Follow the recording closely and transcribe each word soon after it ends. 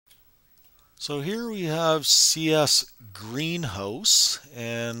So here we have CS Greenhouse,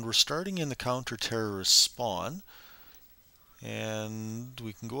 and we're starting in the counter-terrorist spawn. And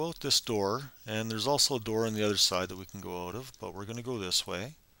we can go out this door, and there's also a door on the other side that we can go out of, but we're going to go this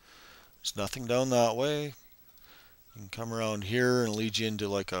way. There's nothing down that way. You can come around here and lead you into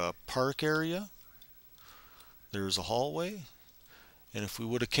like a park area. There's a hallway, and if we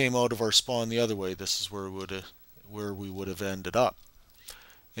would have came out of our spawn the other way, this is where we would have ended up.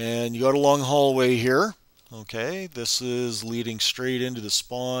 And you got a long hallway here. Okay, this is leading straight into the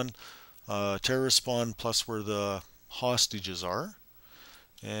spawn, terrorist spawn, plus where the hostages are.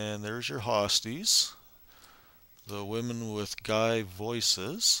 And there's your hosties, the women with guy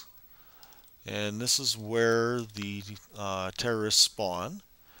voices. And this is where the terrorists spawn.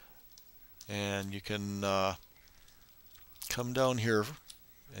 And you can come down here,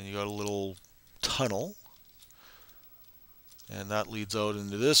 and you got a little tunnel. And that leads out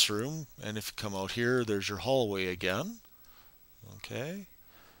into this room. And if you come out here, there's your hallway again. Okay.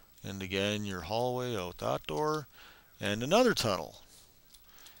 And again, your hallway out that door. And another tunnel.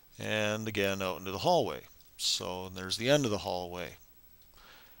 And again, out into the hallway. So there's the end of the hallway.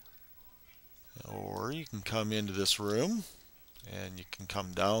 Or you can come into this room. And you can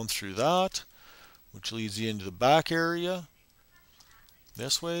come down through that, which leads you into the back area.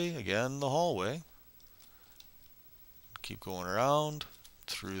 This way, again, the hallway. Keep going around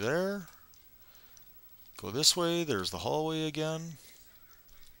through there. Go this way, there's the hallway again.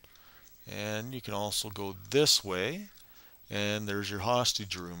 And you can also go this way, and there's your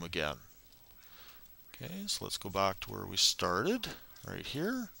hostage room again. Okay, so let's go back to where we started, right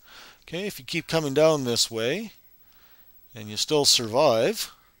here. Okay, if you keep coming down this way, and you still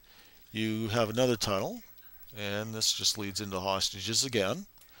survive, you have another tunnel, and this just leads into hostages again.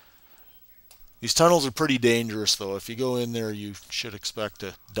 These tunnels are pretty dangerous, though. If you go in there, you should expect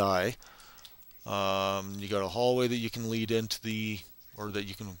to die. You got a hallway that you can lead into the, or that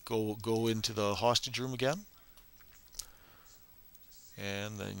you can go into the hostage room again.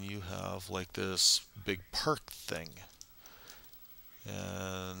 And then you have like this big park thing.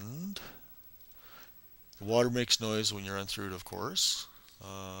 And the water makes noise when you run through it, of course.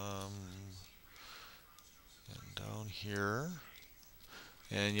 And down here.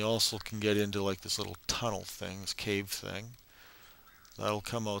 And you also can get into like this little tunnel thing, this cave thing. That'll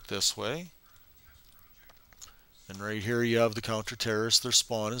come out this way. And right here you have the counter-terrorists. Their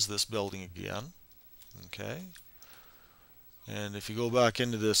spawn is this building again. Okay. And if you go back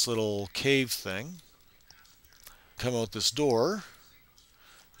into this little cave thing, come out this door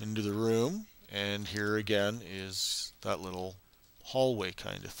into the room, and here again is that little hallway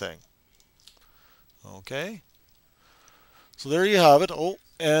kind of thing. Okay. So there you have it. Oh,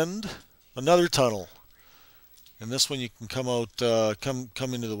 and another tunnel. And this one you can come out,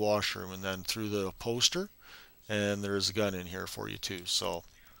 come into the washroom, and then through the poster. And there's a gun in here for you too. So,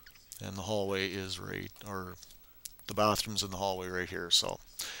 and the hallway is right, or the bathroom's in the hallway right here. So,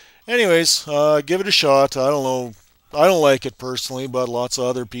 anyways, give it a shot. I don't know. I don't like it personally, but lots of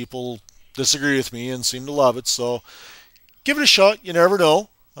other people disagree with me and seem to love it. So, give it a shot. You never know.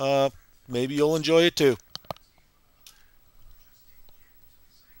 Maybe you'll enjoy it too.